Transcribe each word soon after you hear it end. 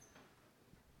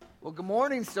Well, good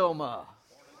morning, Soma.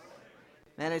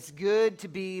 Man, it's good to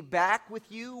be back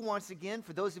with you once again.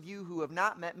 For those of you who have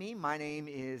not met me, my name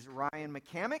is Ryan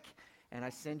McCammack, and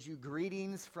I send you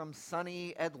greetings from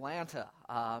sunny Atlanta.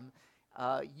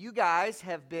 You guys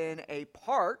have been a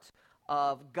part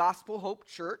of Gospel Hope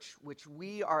Church, which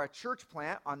we are a church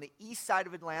plant on the east side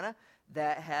of Atlanta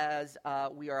that has,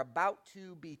 we are about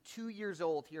to be 2 years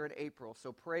old here in April.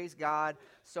 So praise God.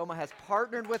 Soma has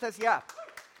partnered with us.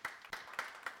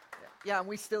 Yeah, and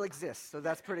we still exist, so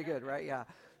that's pretty good, right? Yeah.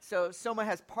 So Soma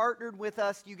has partnered with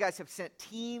us. You guys have sent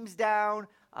teams down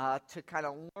to kind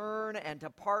of learn and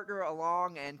to partner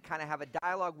along and kind of have a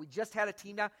dialogue. We just had a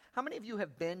team down. How many of you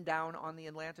have been down on the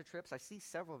Atlanta trips? I see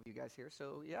several of you guys here.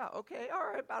 So, yeah, okay,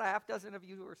 all right, about a half dozen of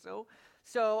you or so.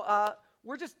 So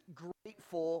we're just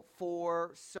grateful for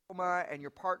Soma and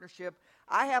your partnership.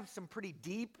 I have some pretty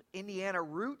deep Indiana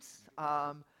roots.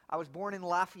 I was born in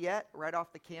Lafayette, right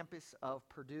off the campus of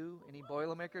Purdue. Any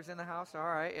Boilermakers in the house? All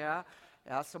right, yeah.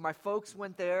 So my folks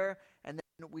went there, and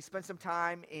then we spent some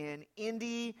time in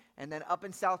Indy, and then up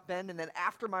in South Bend. And then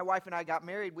after my wife and I got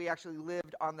married, we actually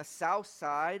lived on the south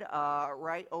side,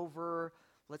 right over,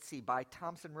 by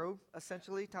Thompson Road,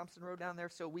 essentially, Thompson Road down there.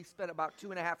 So we spent about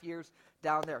 2.5 years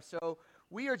down there. So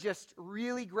we are just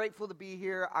really grateful to be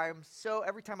here.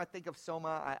 Every time I think of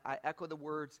Soma, I echo the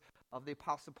words of the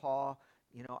Apostle Paul.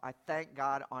 You know, I thank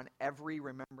God on every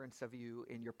remembrance of you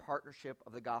in your partnership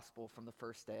of the gospel from the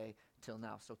first day till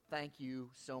now. So thank you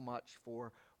so much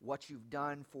for what you've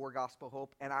done for Gospel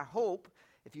Hope. And I hope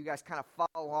if you guys kind of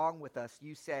follow along with us,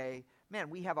 you say, man,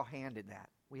 we have a hand in that.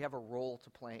 We have a role to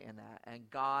play in that. And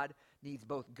God needs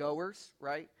both goers,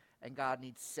 right? And God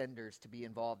needs senders to be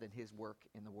involved in his work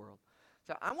in the world.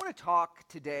 So I want to talk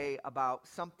today about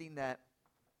something that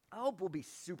I hope will be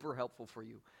super helpful for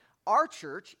you. Our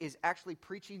church is actually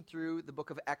preaching through the book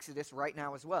of Exodus right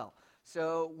now as well.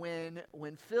 So when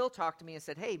Phil talked to me and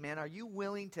said, hey, man, are you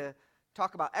willing to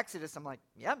talk about Exodus? I'm like,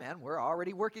 yeah, man, we're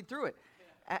already working through it.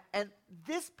 Yeah. And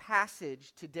this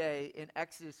passage today in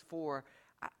Exodus 4,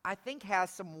 I think has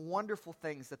some wonderful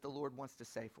things that the Lord wants to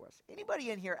say for us.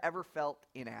 Anybody in here ever felt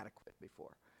inadequate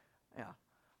before?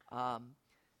 Yeah.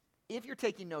 If you're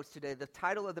taking notes today, the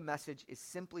title of the message is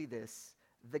simply this: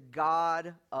 the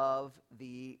God of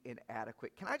the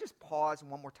inadequate. Can I just pause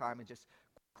one more time and just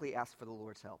quickly ask for the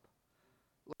Lord's help?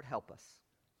 Lord, help us.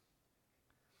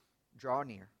 Draw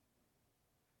near.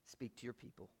 Speak to your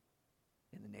people.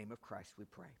 In the name of Christ we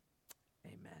pray.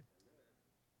 Amen.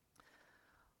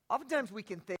 Oftentimes we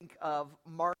can think of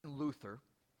Martin Luther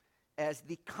as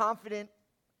the confident,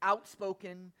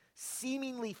 outspoken,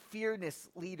 seemingly fearless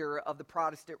leader of the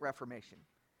Protestant Reformation.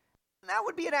 And that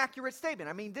would be an accurate statement.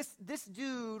 I mean, this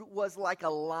dude was like a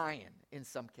lion in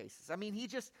some cases. I mean, he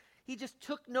just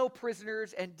took no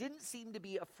prisoners and didn't seem to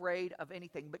be afraid of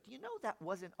anything. But do you know that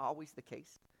wasn't always the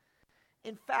case?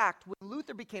 In fact, when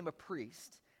Luther became a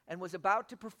priest and was about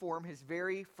to perform his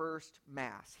very first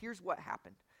mass, here's what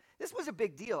happened. This was a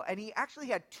big deal, and he actually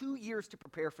had 2 years to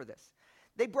prepare for this.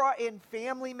 They brought in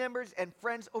family members and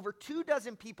friends. Over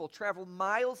 24 people traveled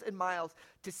miles and miles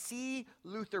to see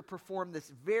Luther perform this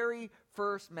very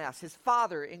first mass. His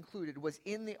father included was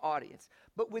in the audience.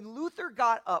 But when Luther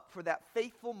got up for that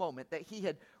faithful moment that he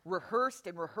had rehearsed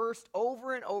and rehearsed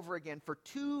over and over again for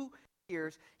 2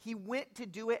 years, he went to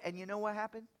do it, and you know what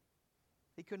happened?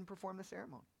 He couldn't perform the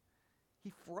ceremony.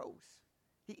 He froze.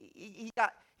 He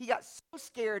got so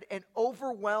scared and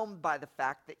overwhelmed by the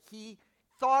fact that he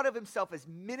thought of himself as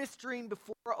ministering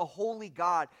before a holy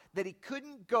God that he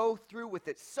couldn't go through with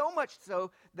it, so much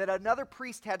so that another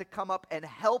priest had to come up and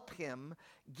help him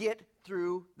get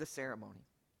through the ceremony.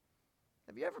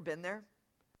 Have you ever been there?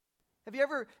 Have you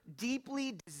ever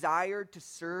deeply desired to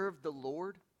serve the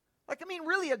Lord?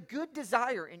 Really a good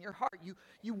desire in your heart.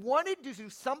 You wanted to do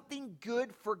something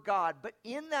good for God, but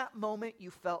in that moment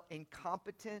you felt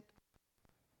incompetent,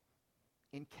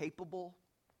 incapable,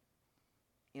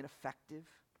 ineffective.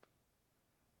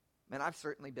 Man, I've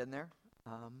certainly been there.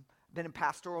 Been in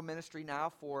pastoral ministry now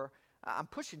for, I'm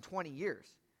pushing 20 years.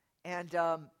 And,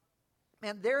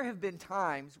 man, there have been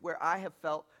times where I have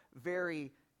felt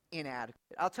very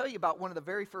inadequate. I'll tell you about one of the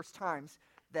very first times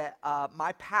that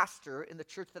my pastor in the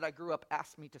church that I grew up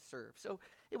asked me to serve. So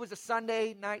it was a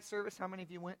Sunday night service. How many of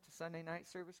you went to Sunday night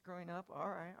service growing up? All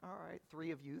right.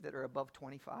 3 of you that are above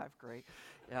 25. Great.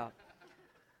 Yeah.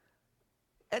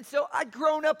 And so I'd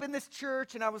grown up in this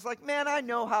church, and I was like, man, I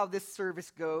know how this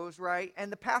service goes, right?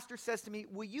 And the pastor says to me,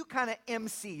 will you kind of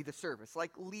MC the service,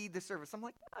 like lead the service? I'm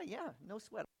like, oh, yeah, no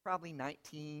sweat. I'm probably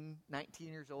 19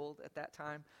 years old at that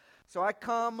time. So I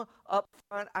come up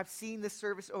front. I've seen this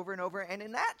service over and over. And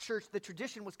in that church, the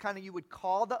tradition was kind of you would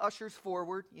call the ushers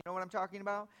forward. You know what I'm talking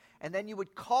about? And then you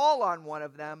would call on one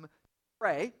of them to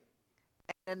pray,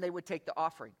 and then they would take the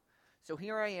offering. So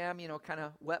here I am, kind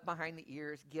of wet behind the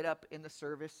ears, get up in the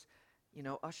service.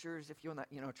 Ushers, if you're not,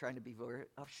 trying to be very,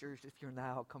 ushers, if you're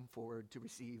now, come forward to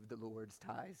receive the Lord's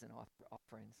tithes and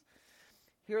offerings.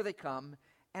 Here they come.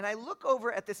 And I look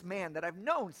over at this man that I've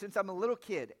known since I'm a little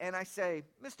kid, and I say,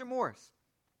 Mr. Morris,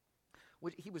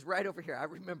 he was right over here. I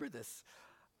remember this.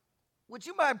 Would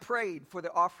you mind praying for the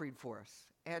offering for us?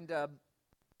 And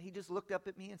he just looked up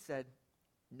at me and said,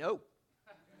 no.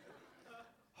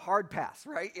 Hard pass,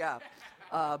 right? Yeah.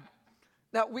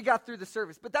 Now, we got through the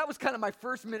service, but that was kind of my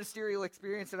first ministerial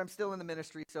experience, and I'm still in the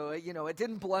ministry, so, it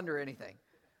didn't blunder anything.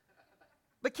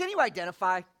 But can you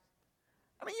identify?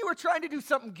 I mean, you were trying to do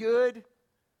something good,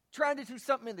 trying to do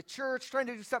something in the church, trying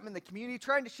to do something in the community,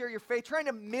 trying to share your faith, trying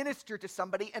to minister to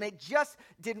somebody, and it just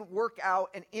didn't work out.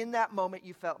 And in that moment,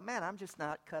 you felt, man, I'm just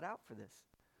not cut out for this.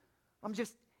 I'm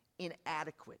just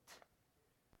inadequate.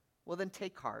 Well, then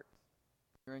take heart.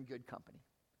 You're in good company.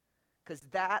 Because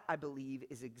that, I believe,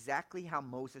 is exactly how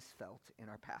Moses felt in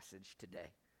our passage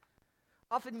today.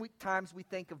 Oftentimes we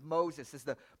think of Moses as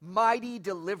the mighty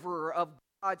deliverer of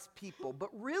God's people, but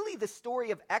really the story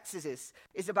of Exodus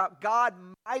is about God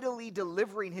mightily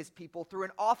delivering his people through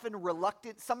an often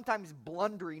reluctant, sometimes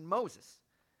blundering Moses.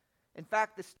 In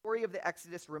fact, the story of the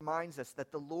Exodus reminds us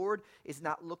that the Lord is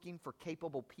not looking for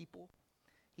capable people.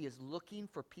 He is looking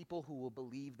for people who will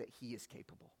believe that he is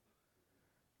capable.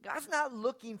 God's not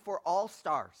looking for all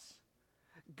stars.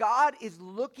 God is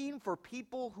looking for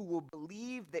people who will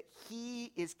believe that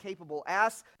he is capable.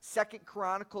 As 2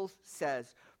 Chronicles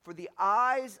says, for the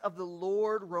eyes of the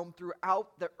Lord roam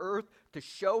throughout the earth to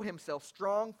show himself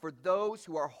strong for those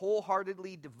who are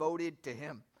wholeheartedly devoted to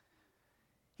him.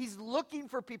 He's looking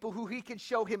for people who he can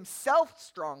show himself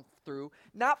strong through,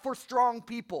 not for strong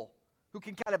people who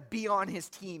can kind of be on his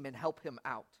team and help him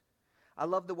out. I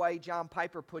love the way John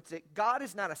Piper puts it. God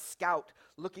is not a scout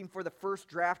looking for the first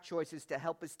draft choices to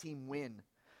help his team win.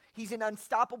 He's an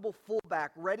unstoppable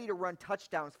fullback ready to run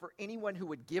touchdowns for anyone who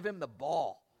would give him the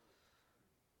ball.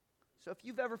 So if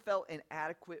you've ever felt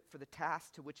inadequate for the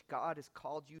task to which God has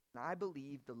called you, then I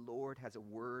believe the Lord has a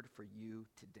word for you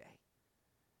today.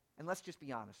 And let's just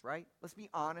be honest, right? Let's be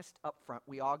honest up front.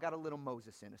 We all got a little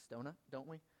Moses in us, don't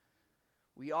we?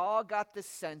 We all got this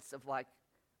sense of like,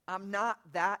 I'm not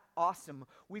that awesome.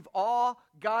 We've all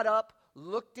got up,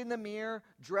 looked in the mirror,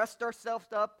 dressed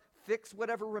ourselves up, fixed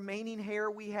whatever remaining hair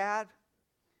we had,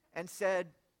 and said,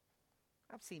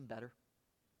 I've seen better.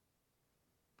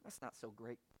 That's not so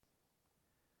great.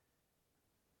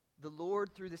 The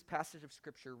Lord, through this passage of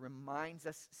Scripture, reminds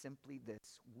us simply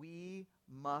this. We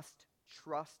must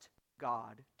trust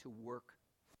God to work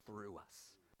through us.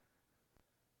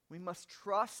 We must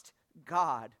trust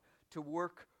God to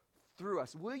work through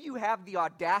us. Will you have the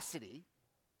audacity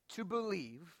to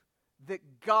believe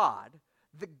that God,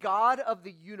 the God of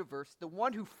the universe, the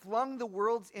one who flung the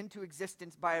worlds into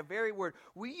existence by a very word,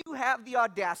 will you have the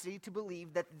audacity to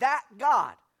believe that that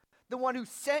God, the one who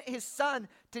sent his son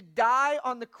to die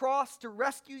on the cross to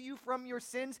rescue you from your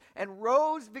sins and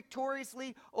rose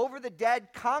victoriously over the dead,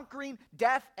 conquering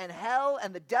death and hell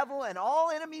and the devil and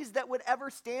all enemies that would ever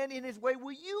stand in his way,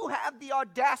 will you have the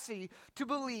audacity to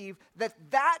believe that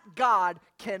that God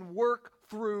can work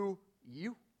through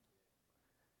you?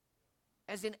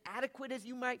 As inadequate as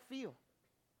you might feel.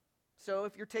 So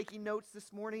if you're taking notes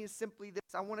this morning, is simply this.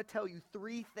 I want to tell you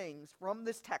 3 things from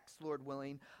this text, Lord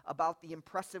willing, about the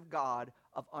impressive God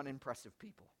of unimpressive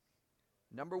people.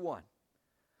 Number 1,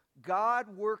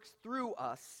 God works through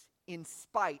us in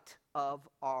spite of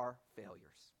our failures.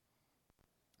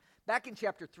 Back in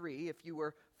chapter 3, if you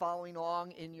were following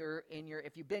along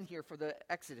if you've been here for the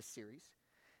Exodus series,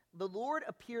 the Lord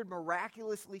appeared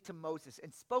miraculously to Moses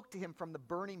and spoke to him from the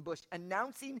burning bush,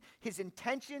 announcing his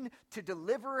intention to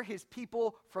deliver his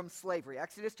people from slavery.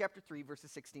 Exodus chapter 3,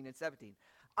 verses 16 and 17.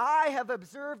 I have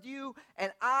observed you,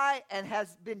 and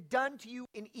has been done to you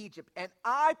in Egypt. And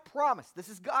I promise, this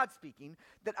is God speaking,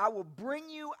 that I will bring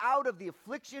you out of the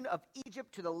affliction of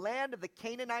Egypt to the land of the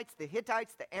Canaanites, the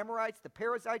Hittites, the Amorites, the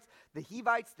Perizzites, the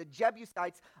Hivites, the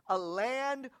Jebusites, a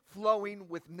land flowing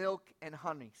with milk and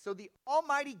honey. So the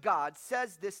Almighty God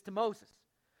says this to Moses.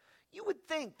 You would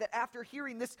think that after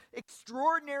hearing this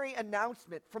extraordinary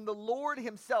announcement from the Lord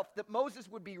himself, that Moses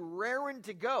would be raring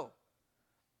to go.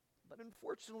 But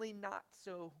unfortunately, not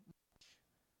so much.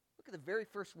 Look at the very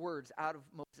first words out of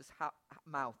Moses'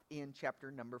 mouth in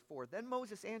chapter number 4. Then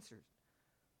Moses answered,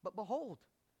 but behold,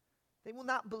 They will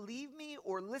not believe me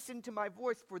or listen to my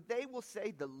voice, for they will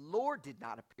say, the Lord did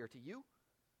not appear to you.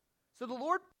 So the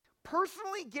Lord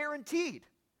personally guaranteed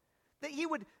that he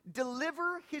would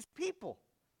deliver his people.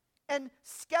 And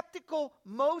skeptical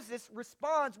Moses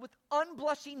responds with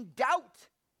unblushing doubt.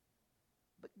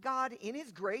 But God, in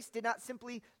his grace, did not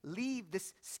simply leave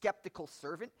this skeptical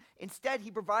servant. Instead,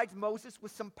 he provides Moses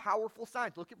with some powerful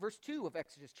signs. Look at verse 2 of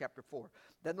Exodus chapter 4.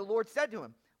 Then the Lord said to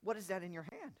him, what is that in your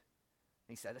hand? And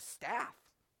he said, a staff.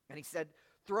 And he said,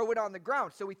 throw it on the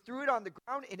ground. So he threw it on the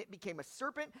ground, and it became a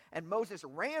serpent, and Moses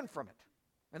ran from it.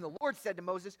 And the Lord said to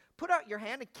Moses, put out your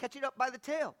hand and catch it up by the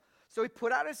tail. So he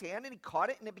put out his hand, and he caught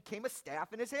it, and it became a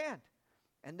staff in his hand.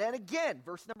 And then again,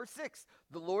 verse number 6,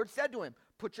 the Lord said to him,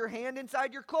 put your hand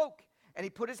inside your cloak. And he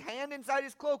put his hand inside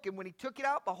his cloak, and when he took it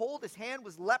out, behold, his hand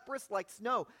was leprous like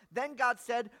snow. Then God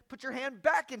said, put your hand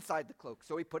back inside the cloak.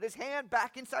 So he put his hand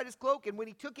back inside his cloak, and when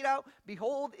he took it out,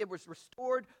 behold, it was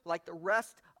restored like the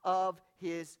rest of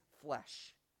his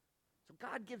flesh. So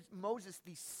God gives Moses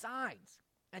these signs.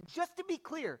 And just to be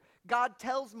clear, God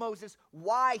tells Moses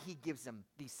why he gives him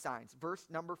these signs. Verse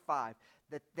number 5,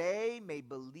 that they may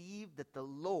believe that the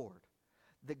Lord,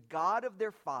 the God of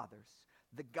their fathers,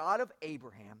 the God of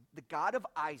Abraham, the God of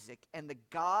Isaac, and the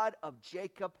God of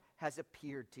Jacob has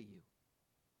appeared to you.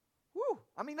 Whew,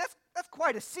 I mean, that's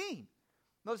quite a scene.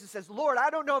 Moses says, Lord, I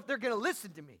don't know if they're going to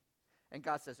listen to me. And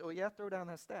God says, oh yeah, throw down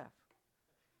that staff.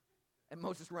 And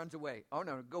Moses runs away. Oh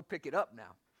no, go pick it up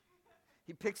now.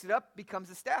 He picks it up, becomes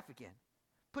a staff again.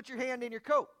 Put your hand in your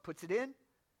coat. Puts it in.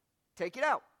 Take it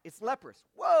out. It's leprous.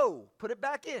 Whoa. Put it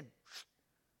back in.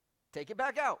 Take it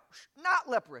back out. Not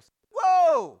leprous.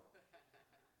 Whoa.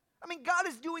 I mean, God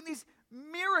is doing these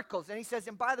miracles. And he says,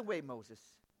 and by the way, Moses,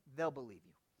 they'll believe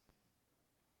you.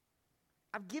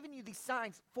 I've given you these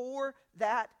signs for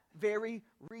that very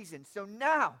reason. So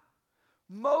now,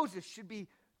 Moses should be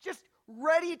just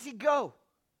ready to go.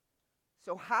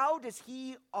 So how does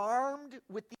he, armed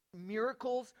with these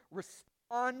miracles,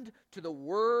 respond to the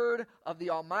word of the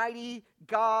Almighty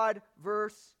God?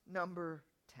 Verse number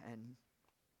 10.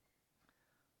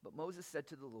 But Moses said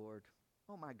to the Lord,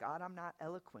 oh my God, I'm not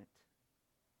eloquent,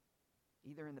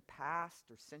 either in the past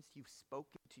or since you've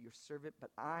spoken to your servant,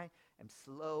 but I am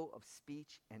slow of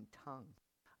speech and tongue.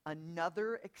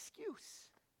 Another excuse.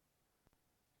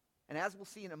 And as we'll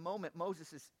see in a moment,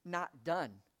 Moses is not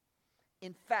done.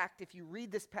 In fact, if you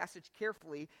read this passage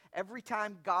carefully, every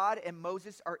time God and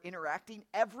Moses are interacting,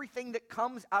 everything that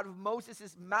comes out of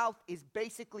Moses' mouth is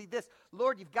basically this: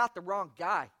 Lord, you've got the wrong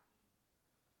guy.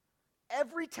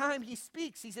 Every time he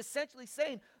speaks, he's essentially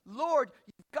saying, Lord,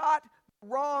 you've got the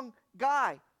wrong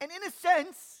guy. And in a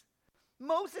sense,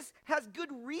 Moses has good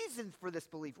reasons for this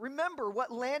belief. Remember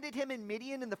what landed him in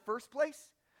Midian in the first place?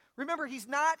 Remember, he's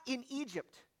not in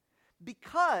Egypt.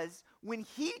 Because when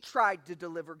he tried to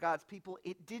deliver God's people,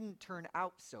 it didn't turn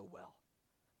out so well.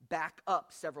 Back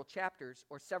up several chapters,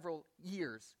 or several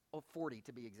years, 40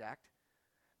 to be exact,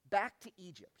 back to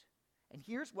Egypt. And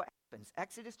here's what happens.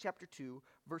 Exodus chapter 2,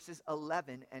 verses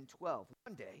 11 and 12.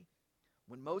 One day,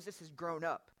 when Moses has grown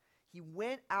up, he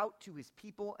went out to his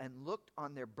people and looked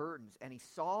on their burdens, and he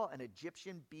saw an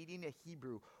Egyptian beating a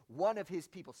Hebrew, one of his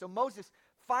people. So Moses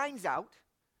finds out,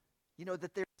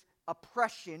 that there's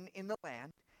oppression in the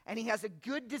land, and he has a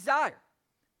good desire.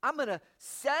 I'm going to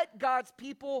set God's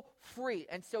people free.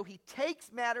 And so he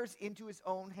takes matters into his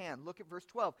own hand. Look at verse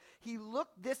 12. He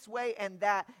looked this way and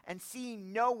that, and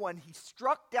seeing no one, he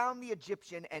struck down the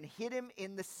Egyptian and hid him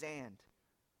in the sand.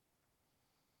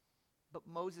 But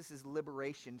Moses'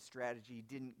 liberation strategy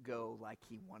didn't go like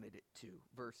he wanted it to.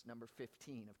 Verse number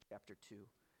 15 of chapter 2.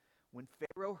 When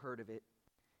Pharaoh heard of it,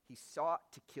 he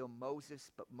sought to kill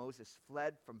Moses, but Moses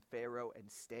fled from Pharaoh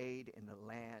and stayed in the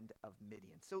land of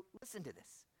Midian. So listen to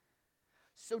this.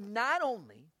 So not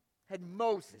only had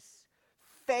Moses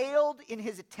failed in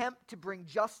his attempt to bring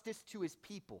justice to his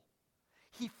people,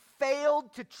 he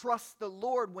failed to trust the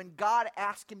Lord when God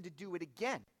asked him to do it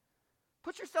again.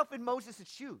 Put yourself in Moses'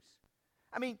 shoes.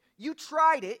 I mean, you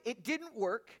tried it, it didn't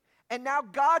work, and now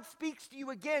God speaks to you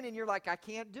again, and you're like, I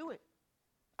can't do it.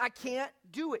 I can't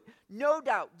do it. No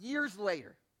doubt, years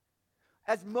later,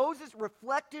 as Moses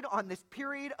reflected on this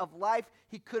period of life,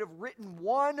 he could have written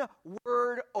one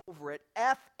word over it,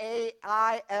 failure.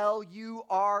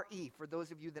 For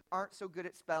those of you that aren't so good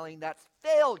at spelling, that's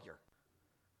failure.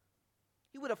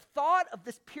 He would have thought of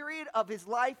this period of his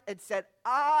life and said,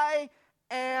 I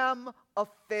am a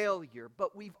failure.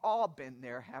 But we've all been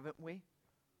there, haven't we?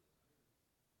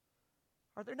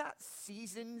 Are there not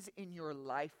seasons in your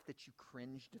life that you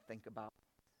cringe to think about?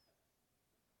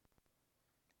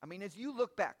 I mean, as you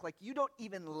look back, like you don't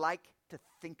even like to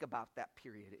think about that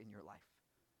period in your life.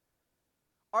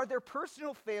 Are there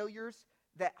personal failures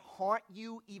that haunt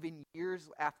you even years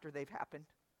after they've happened?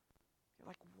 You're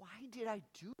like, why did I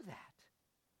do that?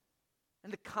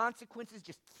 And the consequences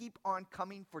just keep on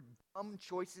coming for dumb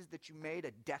choices that you made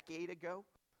a decade ago?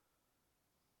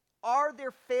 Are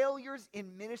there failures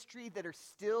in ministry that are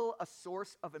still a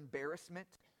source of embarrassment?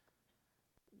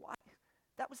 Why?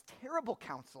 That was terrible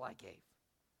counsel I gave.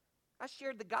 I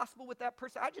shared the gospel with that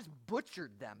person. I just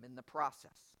butchered them in the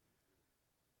process.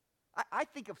 I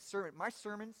think of my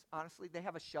sermons, honestly, they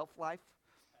have a shelf life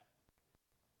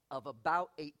of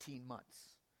about 18 months.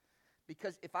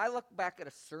 Because if I look back at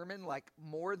a sermon like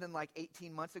more than like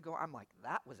 18 months ago, I'm like,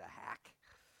 that was a hack.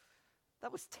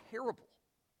 That was terrible.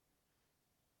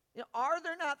 You know, are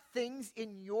there not things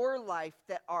in your life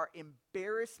that are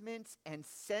embarrassments and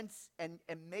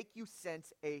make you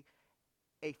sense a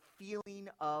feeling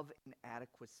of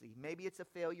inadequacy? Maybe it's a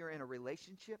failure in a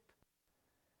relationship.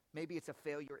 Maybe it's a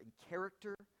failure in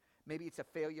character. Maybe it's a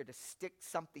failure to stick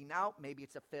something out. Maybe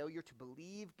it's a failure to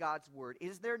believe God's word.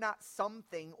 Is there not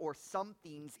something or some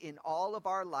things in all of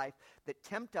our life that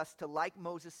tempt us to, like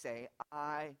Moses, say,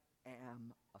 I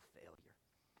am a failure?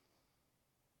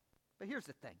 But here's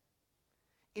the thing.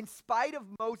 In spite of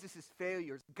Moses'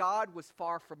 failures, God was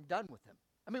far from done with him.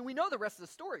 I mean, we know the rest of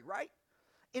the story, right?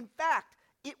 In fact,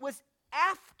 it was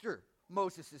after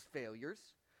Moses' failures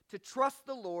to trust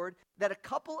the Lord that a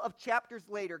couple of chapters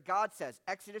later, God says,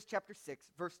 Exodus chapter 6,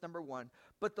 verse number 1,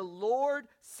 but the Lord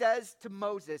says to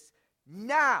Moses,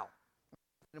 now,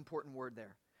 an important word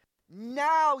there,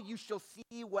 now you shall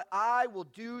see what I will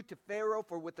do to Pharaoh,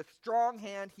 for with a strong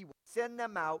hand he will send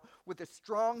them out. With a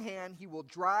strong hand he will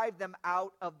drive them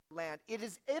out of the land. It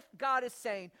is if God is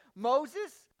saying,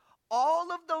 Moses,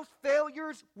 all of those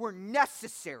failures were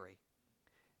necessary.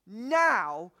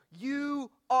 Now you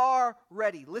are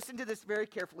ready. Listen to this very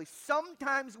carefully.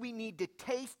 Sometimes we need to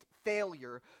taste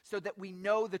failure so that we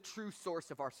know the true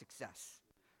source of our success.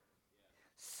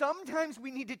 Sometimes we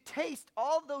need to taste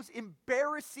all those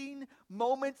embarrassing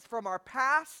moments from our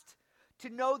past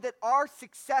to know that our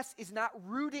success is not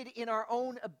rooted in our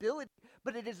own ability,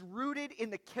 but it is rooted in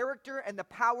the character and the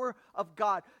power of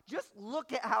God. Just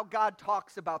look at how God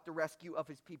talks about the rescue of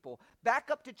his people. Back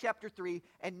up to chapter 3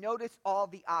 and notice all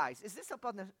the eyes. Is this up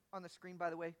on the screen, by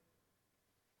the way?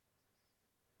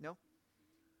 No?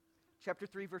 Chapter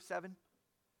 3, verse 7?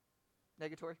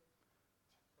 Negatory?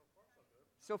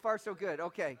 So far, so good.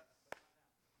 Okay.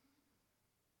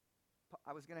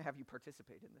 I was going to have you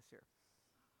participate in this here.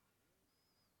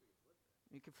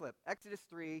 You can flip. Exodus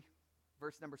 3,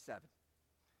 verse number 7.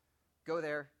 Go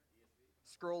there.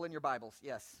 Scroll in your Bibles.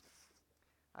 Yes.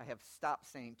 I have stopped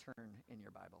saying turn in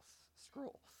your Bibles.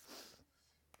 Scroll.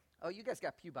 Oh, you guys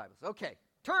got pew Bibles. Okay.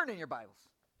 Turn in your Bibles.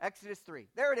 Exodus 3.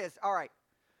 There it is. All right.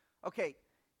 Okay.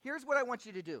 Here's what I want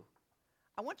you to do.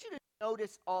 I want you to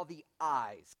notice all the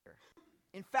eyes here.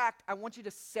 In fact, I want you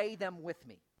to say them with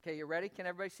me. Okay, you ready? Can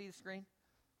everybody see the screen?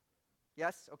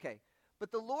 Yes? Okay.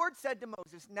 But the Lord said to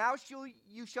Moses, now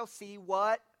you shall see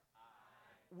what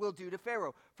will do to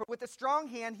Pharaoh. For with a strong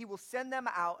hand he will send them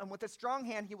out, and with a strong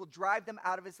hand he will drive them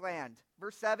out of his land.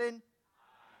 Verse 7,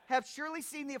 have surely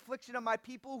seen the affliction of my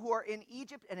people who are in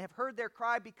Egypt, and have heard their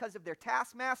cry because of their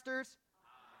taskmasters.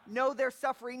 Know their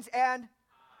sufferings, and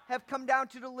have come down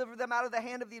to deliver them out of the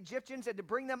hand of the Egyptians, and to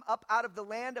bring them up out of the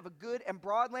land of a good and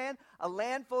broad land, a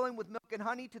land flowing with milk and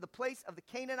honey, to the place of the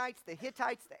Canaanites, the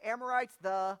Hittites, the Amorites,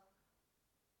 the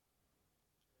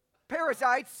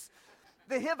Perizzites,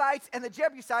 the Hivites, and the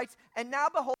Jebusites. And now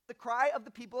behold, the cry of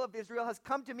the people of Israel has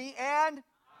come to me, and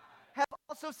have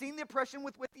also seen the oppression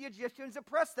with which the Egyptians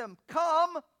oppress them.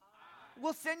 Come,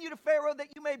 we'll send you to Pharaoh,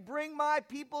 that you may bring my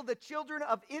people, the children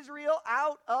of Israel,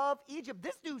 out of Egypt.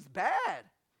 This dude's bad.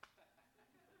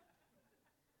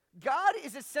 God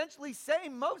is essentially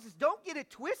saying, Moses, don't get it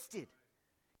twisted.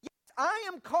 Yes, I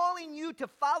am calling you to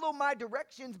follow my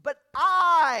directions, but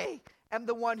I am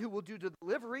the one who will do the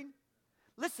delivering.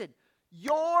 Listen,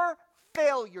 your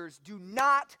failures do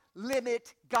not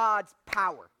limit God's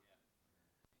power.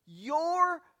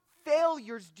 Your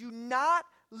failures do not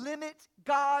limit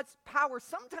God's power.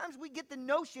 Sometimes we get the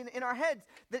notion in our heads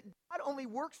that God only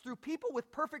works through people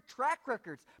with perfect track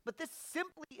records, but this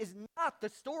simply is not the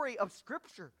story of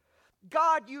Scripture.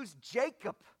 God used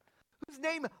Jacob, whose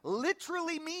name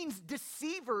literally means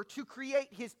deceiver, to create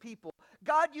his people.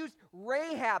 God used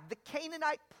Rahab, the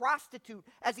Canaanite prostitute,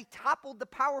 as he toppled the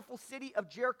powerful city of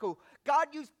Jericho. God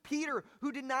used Peter,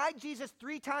 who denied Jesus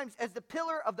 3 times, as the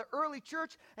pillar of the early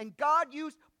church. And God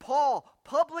used Paul,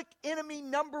 public enemy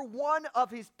number 1 of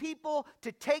his people,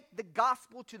 to take the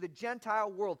gospel to the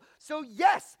Gentile world. So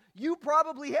yes, you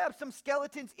probably have some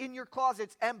skeletons in your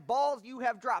closets and balls you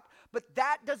have dropped. But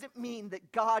that doesn't mean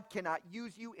that God cannot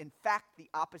use you. In fact, the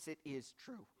opposite is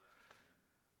true.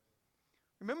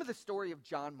 Remember the story of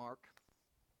John Mark?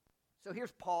 So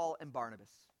here's Paul and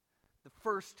Barnabas, the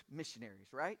first missionaries,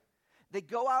 right? They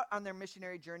go out on their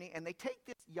missionary journey, and they take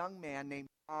this young man named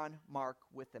John Mark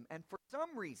with them. And for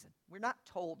some reason, we're not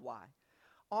told why,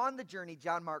 on the journey,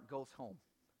 John Mark goes home.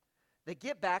 They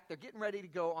get back. They're getting ready to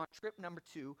go on trip number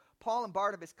 2. Paul and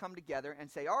Barnabas come together and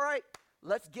say, all right,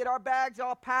 let's get our bags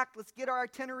all packed. Let's get our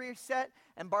itinerary set.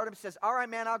 And Barnabas says, all right,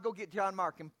 man, I'll go get John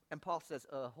Mark. And Paul says,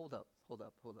 hold up.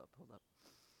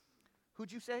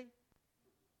 Who'd you say?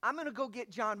 I'm going to go get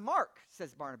John Mark,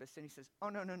 says Barnabas. And he says, oh,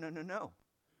 no.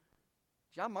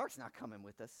 John Mark's not coming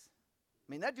with us.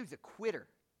 I mean, that dude's a quitter.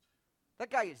 That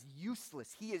guy is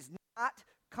useless. He is not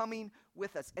coming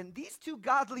with us. And these two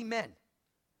godly men,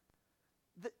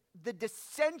 the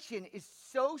dissension is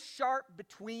so sharp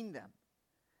between them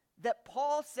that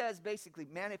Paul says basically,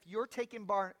 man, if you're taking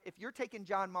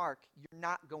John Mark, you're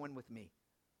not going with me.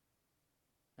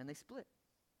 And they split.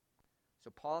 So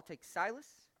Paul takes Silas,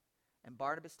 and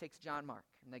Barnabas takes John Mark,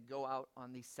 and they go out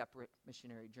on these separate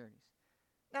missionary journeys.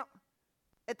 Now,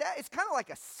 at that, it's kind of like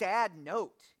a sad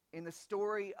note in the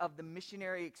story of the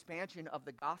missionary expansion of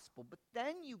the gospel, but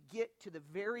then you get to the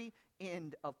very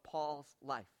end of Paul's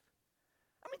life.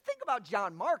 I mean, think about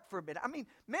John Mark for a minute. I mean,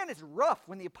 man, it's rough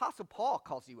when the Apostle Paul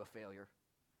calls you a failure.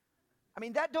 I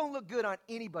mean, that don't look good on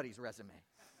anybody's resume.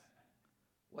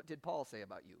 What did Paul say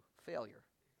about you? Failure.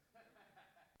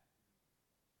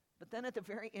 But then at the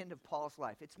very end of Paul's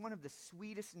life, it's one of the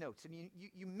sweetest notes, and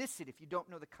you miss it if you don't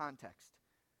know the context.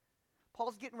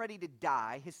 Paul's getting ready to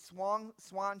die, his swan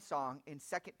song in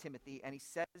 2 Timothy, and he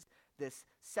says this,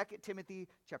 2 Timothy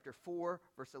chapter 4,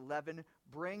 verse 11,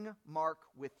 bring Mark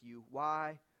with you.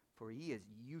 Why? For he is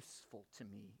useful to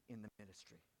me in the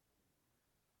ministry.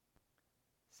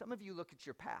 Some of you look at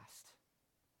your past,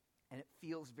 and it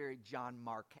feels very John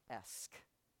Mark-esque.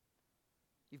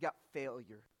 You've got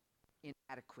failure,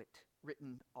 inadequate,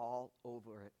 written all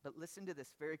over it. But listen to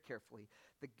this very carefully.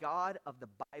 The God of the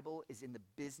Bible is in the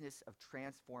business of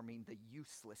transforming the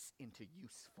useless into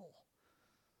useful.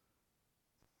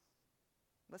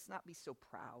 Let's not be so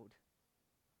proud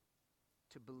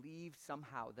to believe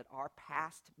somehow that our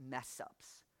past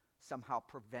mess-ups somehow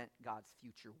prevent God's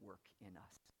future work in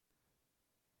us.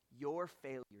 Your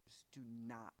failures do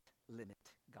not limit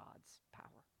God's power.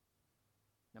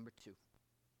 Number 2.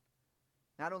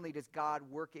 Not only does God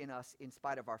work in us in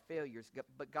spite of our failures,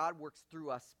 but God works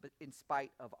through us but in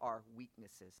spite of our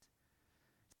weaknesses.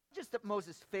 It's not just that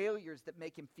Moses' failures that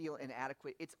make him feel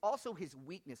inadequate, it's also his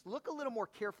weakness. Look a little more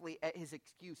carefully at his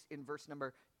excuse in verse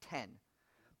number 10.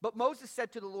 But Moses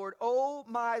said to the Lord, "Oh,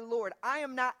 my Lord, I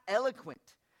am not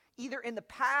eloquent, either in the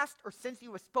past or since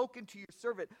you have spoken to your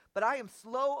servant, but I am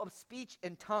slow of speech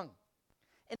and tongue."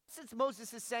 And since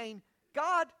Moses is saying,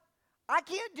 God, I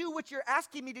can't do what you're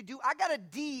asking me to do. I got a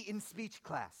D in speech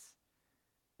class.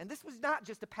 And this was not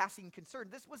just a passing concern.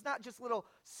 This was not just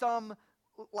some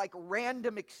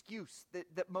random excuse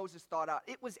that Moses thought out.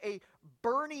 It was a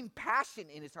burning passion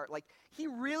in his heart. Like, he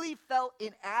really felt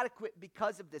inadequate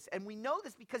because of this. And we know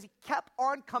this because he kept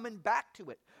on coming back to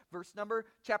it.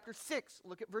 Chapter 6,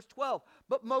 look at verse 12.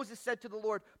 But Moses said to the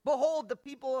Lord, "Behold, the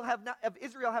people of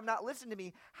Israel have not listened to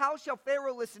me. How shall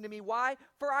Pharaoh listen to me? Why?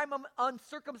 For I'm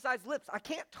uncircumcised lips. I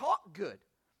can't talk good."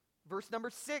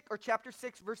 Chapter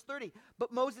 6, verse 30.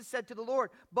 But Moses said to the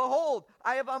Lord, "Behold,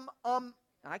 I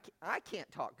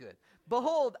can't talk good.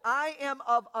 Behold, I am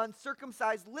of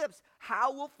uncircumcised lips.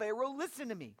 How will Pharaoh listen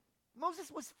to me?" Moses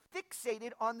was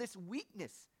fixated on this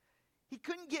weakness. He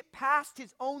couldn't get past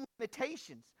his own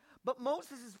limitations. But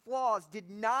Moses' flaws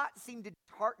did not seem to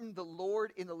dishearten the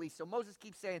Lord in the least. So Moses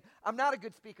keeps saying, "I'm not a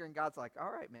good speaker." And God's like, "All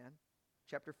right, man."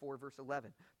 Chapter 4, verse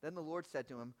 11. Then the Lord said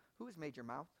to him, "Who has made your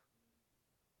mouth?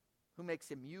 Who makes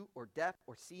him mute or deaf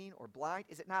or seen or blind?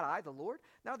 Is it not I, the Lord?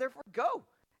 Now therefore go,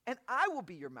 and I will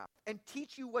be your mouth and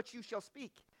teach you what you shall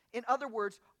speak." In other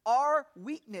words, our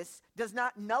weakness does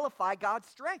not nullify God's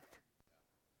strength.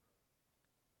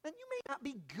 And you may not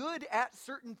be good at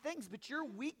certain things, but your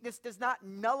weakness does not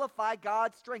nullify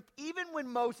God's strength. Even when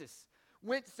Moses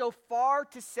went so far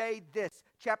to say this,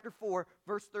 chapter 4,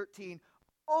 verse 13,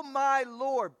 "Oh my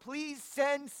Lord, please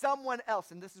send someone else."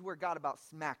 And this is where God about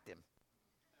smacked him.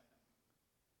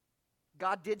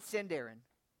 God did send Aaron.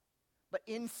 But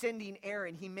in sending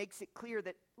Aaron, he makes it clear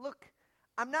that, look,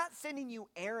 I'm not sending you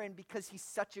Aaron because he's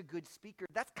such a good speaker.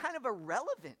 That's kind of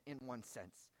irrelevant in one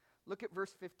sense. Look at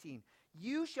verse 15.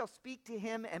 You shall speak to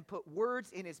him and put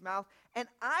words in his mouth, and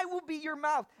I will be your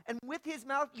mouth. And with his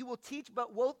mouth you will teach,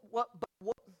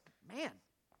 man,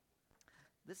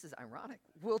 this is ironic.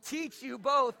 We'll teach you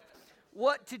both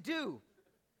what to do.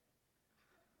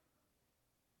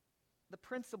 The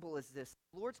principle is this: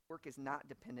 the Lord's work is not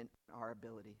dependent on our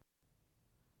ability.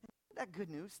 Isn't that good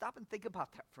news? Stop and think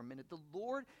about that for a minute. The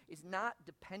Lord is not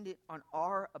dependent on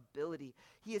our ability.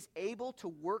 He is able to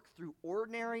work through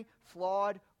ordinary,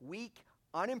 flawed, weak,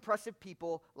 unimpressive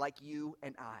people like you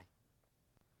and I.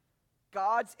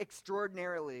 God's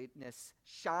extraordinariness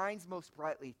shines most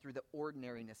brightly through the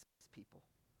ordinariness of his people.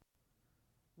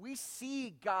 We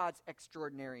see God's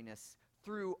extraordinariness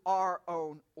through our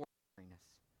own ordinariness.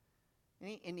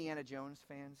 Any Indiana Jones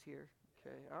fans here?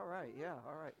 Okay, all right, yeah,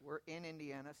 all right. We're in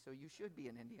Indiana, so you should be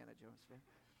an Indiana Jones fan.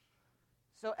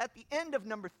 So at the end of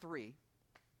number 3,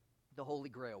 the Holy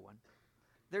Grail one,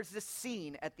 there's this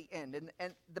scene at the end,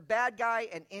 and the bad guy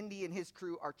and Indy and his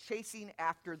crew are chasing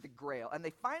after the Grail, and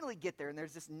they finally get there, and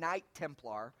there's this Knight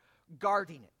Templar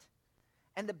guarding it.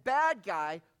 And the bad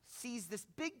guy sees this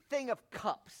big thing of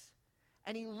cups,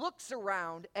 and he looks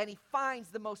around, and he finds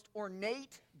the most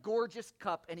ornate, gorgeous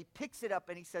cup, and he picks it up,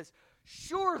 and he says,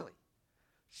 surely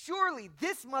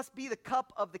this must be the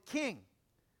cup of the king.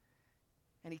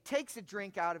 And he takes a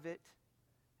drink out of it,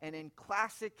 and in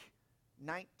classic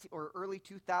early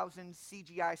 2000s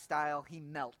CGI style, he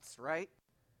melts, right?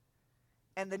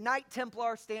 And the Knight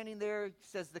Templar standing there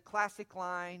says the classic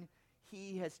line,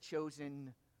 he has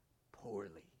chosen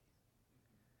poorly.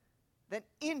 Then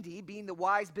Indy, being the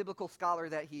wise biblical scholar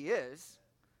that he is,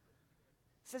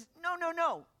 says,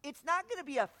 no, it's not going to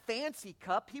be a fancy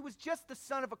cup. He was just the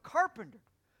son of a carpenter.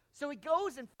 So he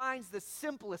goes and finds the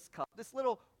simplest cup, this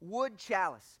little wood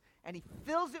chalice, and he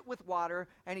fills it with water,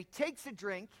 and he takes a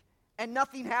drink, and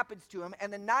nothing happens to him.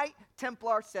 And the Knight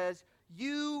Templar says,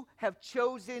 you have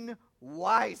chosen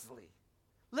wisely.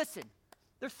 Listen,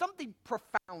 there's something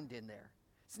profound in there.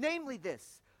 It's namely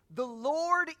this: the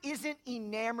Lord isn't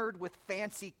enamored with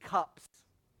fancy cups.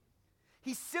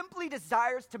 He simply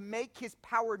desires to make his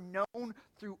power known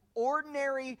through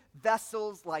ordinary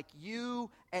vessels like you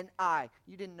and I.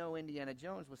 You didn't know Indiana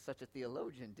Jones was such a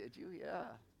theologian, did you? Yeah.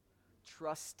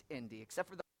 Trust Indy. Except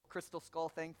for the crystal skull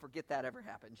thing, forget that ever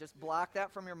happened. Just block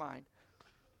that from your mind.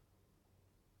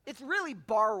 It's really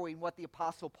borrowing what the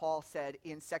Apostle Paul said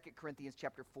in 2 Corinthians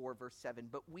chapter 4, verse 7.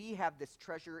 But we have this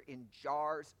treasure in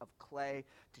jars of clay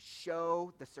to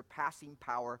show the surpassing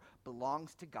power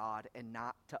belongs to God and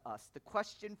not to us. The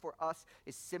question for us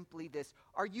is simply this: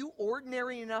 are you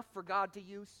ordinary enough for God to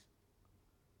use?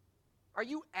 Are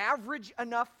you average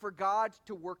enough for God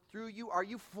to work through you? Are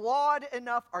you flawed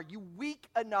enough? Are you weak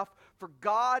enough for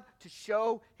God to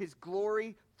show his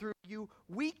glory through you?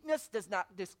 Weakness does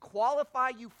not disqualify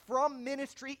you from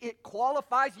ministry. It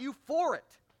qualifies you for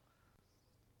it.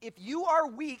 If you are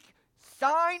weak,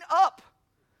 sign up,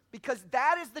 because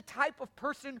that is the type of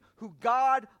person who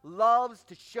God loves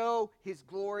to show his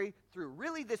glory through.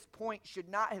 Really, this point should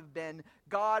not have been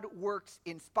God works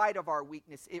in spite of our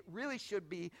weakness. It really should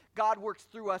be God works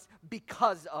through us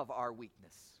because of our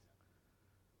weakness.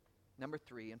 Number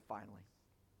 3, and finally,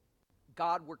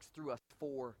 God works through us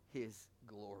for his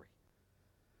glory.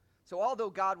 So although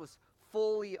God was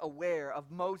fully aware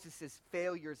of Moses'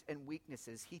 failures and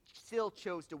weaknesses, he still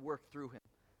chose to work through him.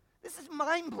 This is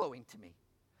mind-blowing to me.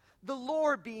 The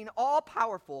Lord, being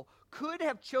all-powerful, could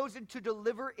have chosen to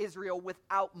deliver Israel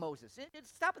without Moses.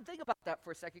 Stop and think about that for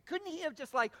a second. Couldn't he have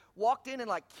just walked in and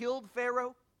killed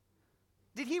Pharaoh?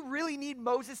 Did he really need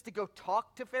Moses to go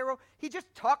talk to Pharaoh? He just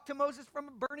talked to Moses from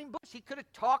a burning bush. He could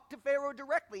have talked to Pharaoh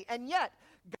directly. And yet,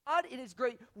 God in his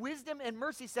great wisdom and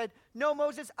mercy said, no,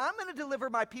 Moses, I'm going to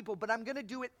deliver my people, but I'm going to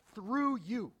do it through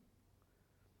you.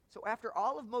 So after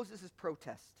all of Moses'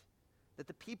 protest, that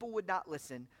the people would not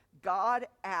listen, God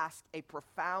asked a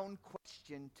profound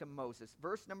question to Moses.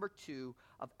 Verse number 2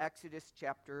 of Exodus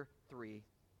chapter 3.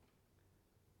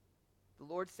 The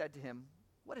Lord said to him,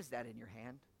 what is that in your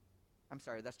hand? I'm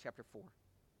sorry, that's chapter 4.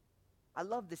 I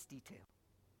love this detail.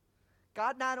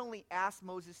 God not only asked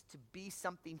Moses to be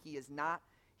something he is not,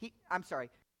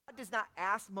 God does not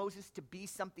ask Moses to be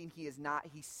something he is not.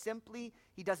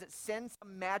 He doesn't send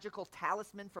some magical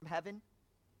talisman from heaven.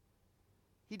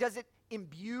 He doesn't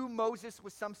imbue Moses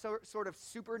with some sort of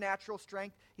supernatural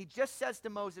strength. He just says to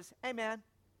Moses, hey man,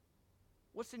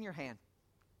 what's in your hand?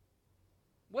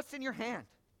 What's in your hand?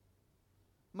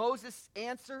 Moses'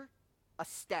 answer, a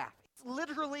staff. It's It's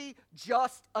literally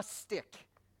just a stick.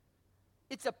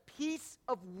 It's a piece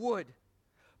of wood.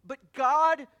 But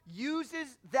God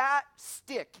uses that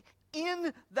stick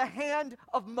in the hand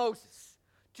of Moses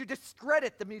to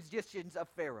discredit the musicians of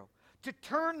Pharaoh, to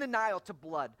turn the Nile to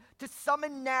blood, to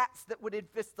summon gnats that would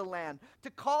infest the land,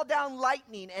 to call down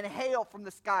lightning and hail from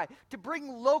the sky, to bring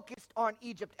locusts on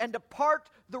Egypt, and to part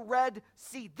the Red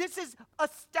Sea. This is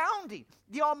astounding.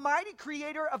 The Almighty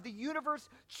Creator of the universe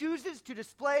chooses to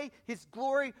display His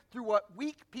glory through what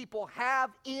weak people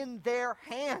have in their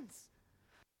hands.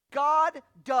 God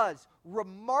does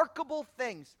remarkable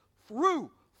things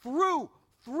through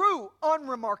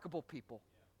unremarkable people.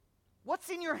 What's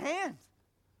in your hands?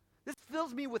 This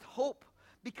fills me with hope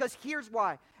because here's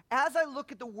why. As I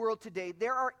look at the world today,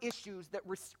 there are issues that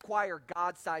require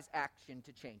God-sized action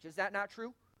to change. Is that not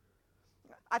true?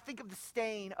 I think of the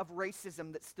stain of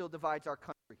racism that still divides our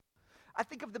country. I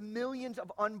think of the millions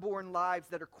of unborn lives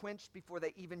that are quenched before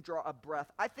they even draw a breath.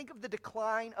 I think of the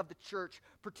decline of the church,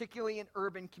 particularly in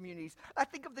urban communities. I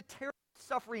think of the terrible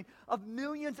suffering of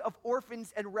millions of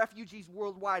orphans and refugees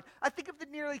worldwide. I think of the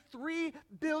nearly 3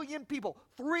 billion people,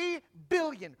 3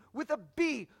 billion with a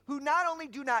B, who not only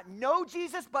do not know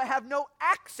Jesus, but have no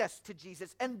access to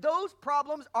Jesus. And those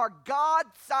problems are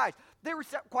God-sized. They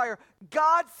require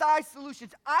God-sized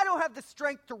solutions. I don't have the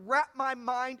strength to wrap my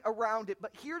mind around it,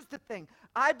 but here's the thing.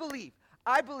 I believe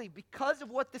because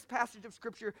of what this passage of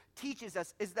Scripture teaches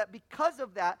us is that because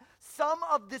of that, some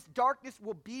of this darkness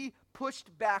will be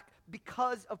pushed back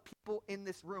because of people in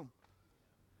this room.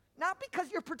 Not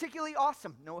because you're particularly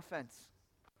awesome, no offense,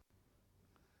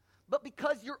 but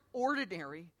because you're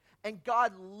ordinary and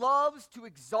God loves to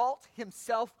exalt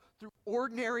Himself through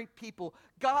ordinary people.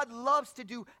 God loves to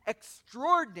do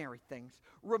extraordinary things,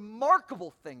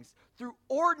 remarkable things through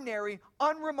ordinary,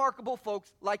 unremarkable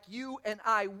folks like you and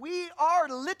I. We are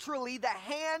literally the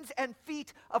hands and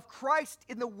feet of Christ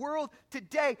in the world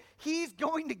today. He's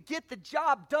going to get the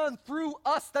job done through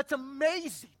us. That's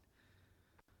amazing.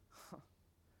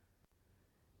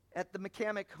 At the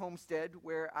McCammack homestead,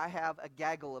 where I have a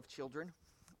gaggle of children,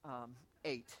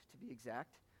 8 to be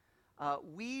exact,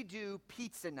 we do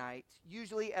pizza night,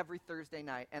 usually every Thursday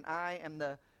night, and I am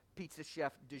the pizza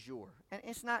chef du jour. And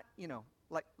it's not,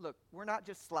 like, look, we're not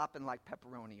just slopping like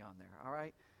pepperoni on there, all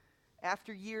right?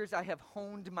 After years, I have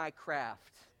honed my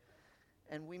craft,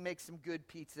 and we make some good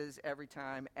pizzas every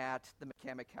time at the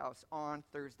McCammack house on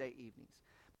Thursday evenings.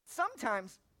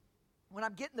 Sometimes, when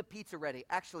I'm getting the pizza ready,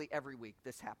 actually every week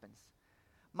this happens,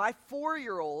 my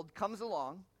 4-year-old comes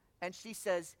along, and she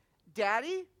says,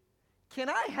 "Daddy, can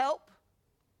I help?"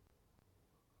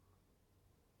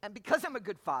 And because I'm a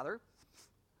good father,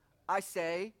 I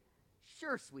say,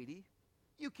 "Sure, sweetie,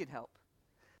 you can help."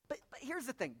 But here's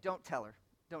the thing. Don't tell her.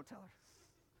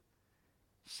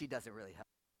 She doesn't really help.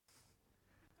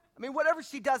 I mean, whatever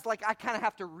she does, like, I kind of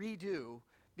have to redo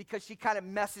because she kind of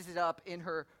messes it up in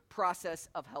her process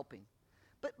of helping.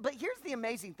 But here's the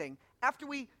amazing thing. After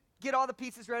we get all the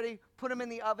pizzas ready, put them in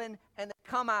the oven, and they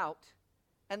come out,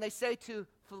 and they say to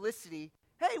Felicity,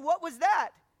 "Hey, what was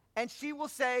that?" And she will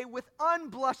say with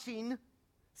unblushing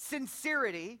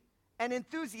sincerity and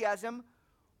enthusiasm,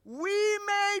 "We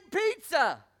made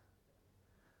pizza."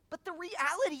 But the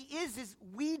reality is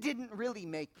we didn't really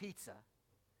make pizza.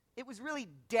 It was really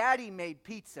Daddy made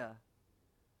pizza,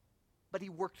 but He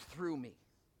worked through me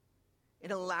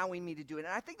in allowing me to do it.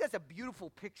 And I think that's a beautiful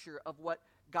picture of what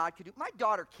God could do. My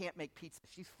daughter can't make pizza.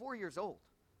 She's 4 years old.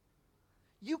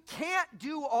 You can't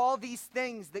do all these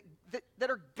things that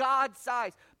are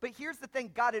God-sized. But here's the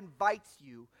thing. God invites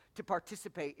you to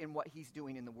participate in what He's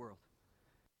doing in the world.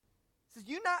 He says,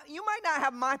 you might not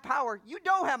have my power. You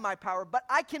don't have my power, but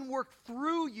I can work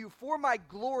through you for my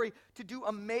glory to do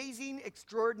amazing,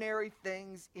 extraordinary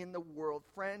things in the world.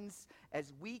 Friends,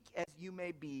 as weak as you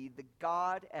may be, the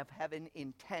God of heaven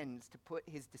intends to put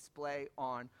His display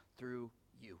on through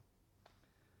you.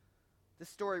 This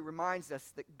story reminds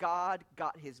us that God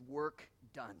got His work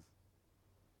done.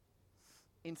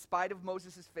 In spite of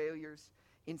Moses' failures,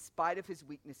 in spite of his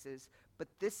weaknesses, but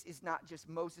this is not just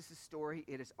Moses' story,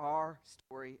 it is our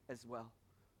story as well.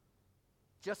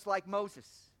 Just like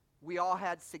Moses, we all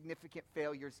had significant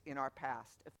failures in our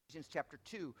past. Ephesians chapter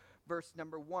 2, verse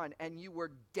number 1, "And you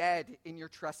were dead in your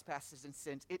trespasses and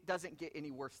sins." It doesn't get any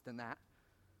worse than that.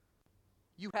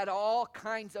 You had all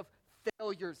kinds of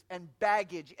failures and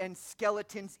baggage and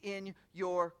skeletons in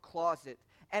your closet.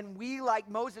 And we, like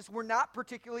Moses, were not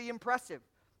particularly impressive.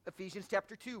 Ephesians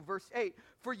chapter 2, verse 8,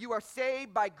 "For you are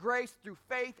saved by grace through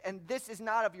faith, and this is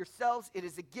not of yourselves, it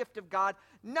is a gift of God,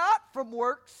 not from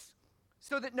works,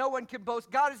 so that no one can boast."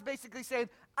 God is basically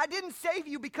saying, I didn't save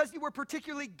you because you were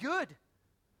particularly good.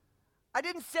 I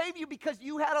didn't save you because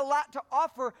you had a lot to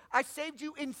offer. I saved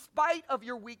you in spite of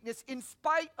your weakness, in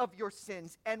spite of your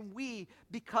sins. And we,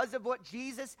 because of what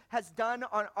Jesus has done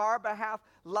on our behalf,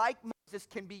 like Moses,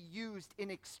 can be used in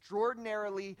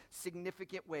extraordinarily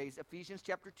significant ways. Ephesians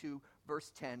chapter 2,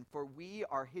 verse 10. For we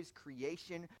are his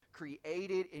creation,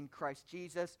 created in Christ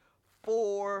Jesus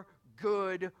for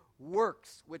good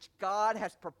works, which God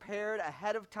has prepared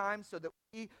ahead of time so that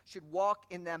we should walk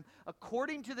in them.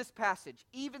 According to this passage,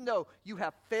 even though you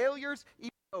have failures,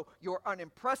 even though you're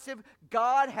unimpressive,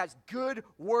 God has good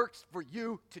works for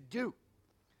you to do.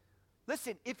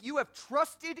 Listen, if you have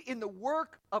trusted in the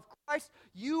work of Christ,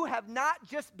 you have not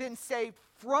just been saved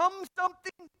from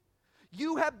something,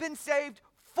 you have been saved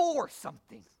for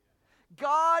something.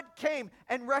 God came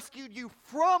and rescued you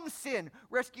from sin,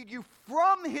 rescued you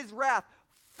from his wrath,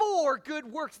 for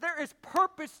good works. There is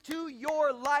purpose to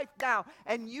your life now.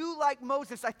 And you, like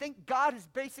Moses, I think God is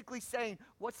basically saying,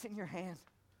 what's in your hand?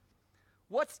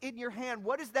 What's in your hand?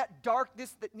 What is that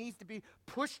darkness that needs to be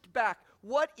pushed back?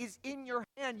 What is in your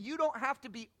hand? You don't have to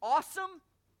be awesome.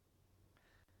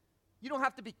 You don't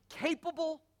have to be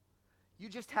capable. You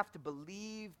just have to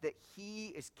believe that he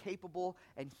is capable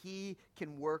and he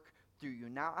can work through you.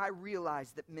 Now, I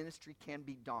realize that ministry can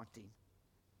be daunting.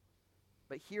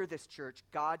 But hear this, church,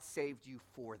 God saved you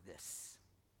for this.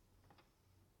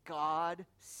 God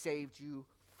saved you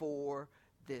for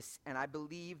this. And I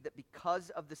believe that because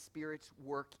of the Spirit's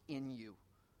work in you,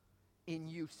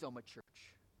 Soma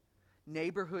Church,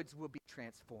 neighborhoods will be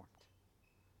transformed.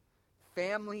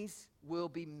 Families will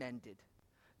be mended.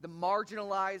 The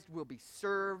marginalized will be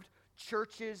served.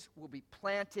 Churches will be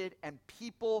planted and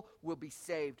people will be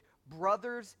saved.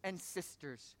 Brothers and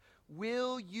sisters,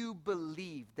 will you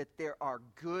believe that there are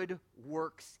good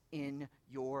works in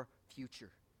your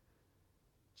future?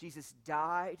 Jesus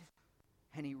died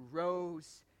and he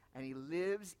rose and he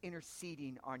lives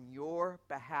interceding on your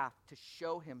behalf to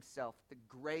show himself the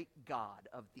great God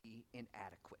of the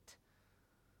inadequate.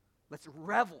 Let's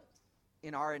revel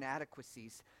in our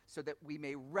inadequacies so that we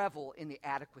may revel in the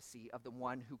adequacy of the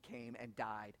one who came and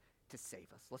died to save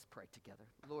us. Let's pray together.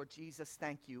 Lord Jesus,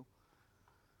 thank you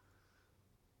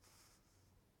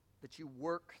that you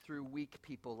work through weak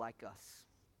people like us.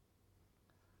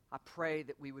 I pray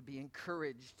that we would be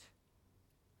encouraged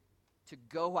to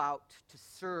go out, to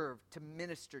serve, to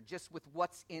minister just with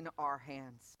what's in our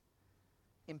hands,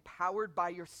 empowered by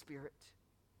your Spirit,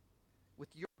 with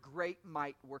your great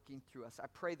might working through us. I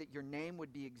pray that your name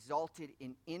would be exalted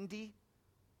in Indy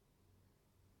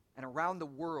and around the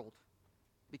world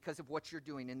because of what you're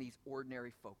doing in these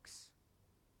ordinary folks.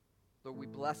 Lord, we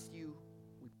bless you,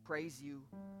 we praise you,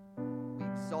 we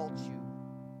exalt you,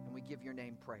 and we give your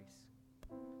name praise.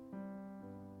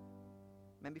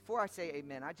 Man, before I say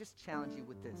amen, I just challenge you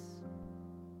with this.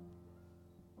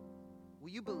 Will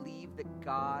you believe that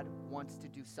God wants to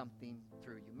do something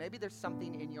through you? Maybe there's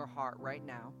something in your heart right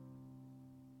now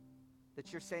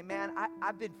that you're saying, man,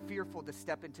 I've been fearful to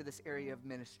step into this area of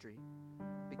ministry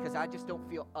because I just don't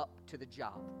feel up to the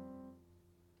job.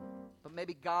 But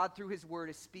maybe God, through his word,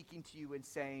 is speaking to you and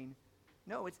saying,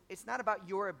 no, it's not about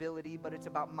your ability, but it's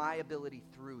about my ability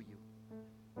through you.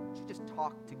 Would you just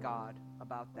talk to God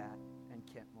about that? And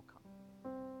Kent will come.